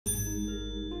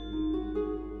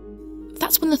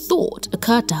That's when the thought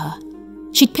occurred to her.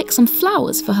 She'd pick some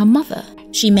flowers for her mother.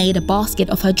 She made a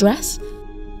basket of her dress.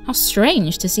 How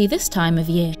strange to see this time of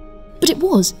year. But it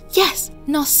was, yes,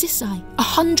 narcissi,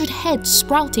 100 heads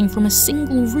sprouting from a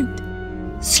single root.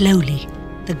 Slowly,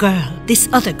 the girl, this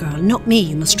other girl, not me,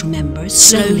 you must remember,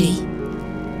 slowly,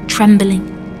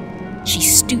 trembling, she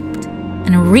stooped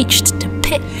and reached to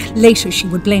pick. Later she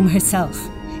would blame herself.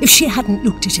 If she hadn't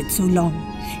looked at it so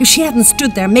long, if she hadn't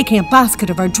stood there making a basket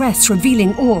of her dress,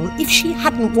 revealing all, if she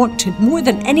hadn't wanted more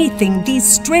than anything these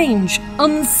strange,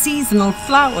 unseasonal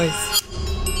flowers.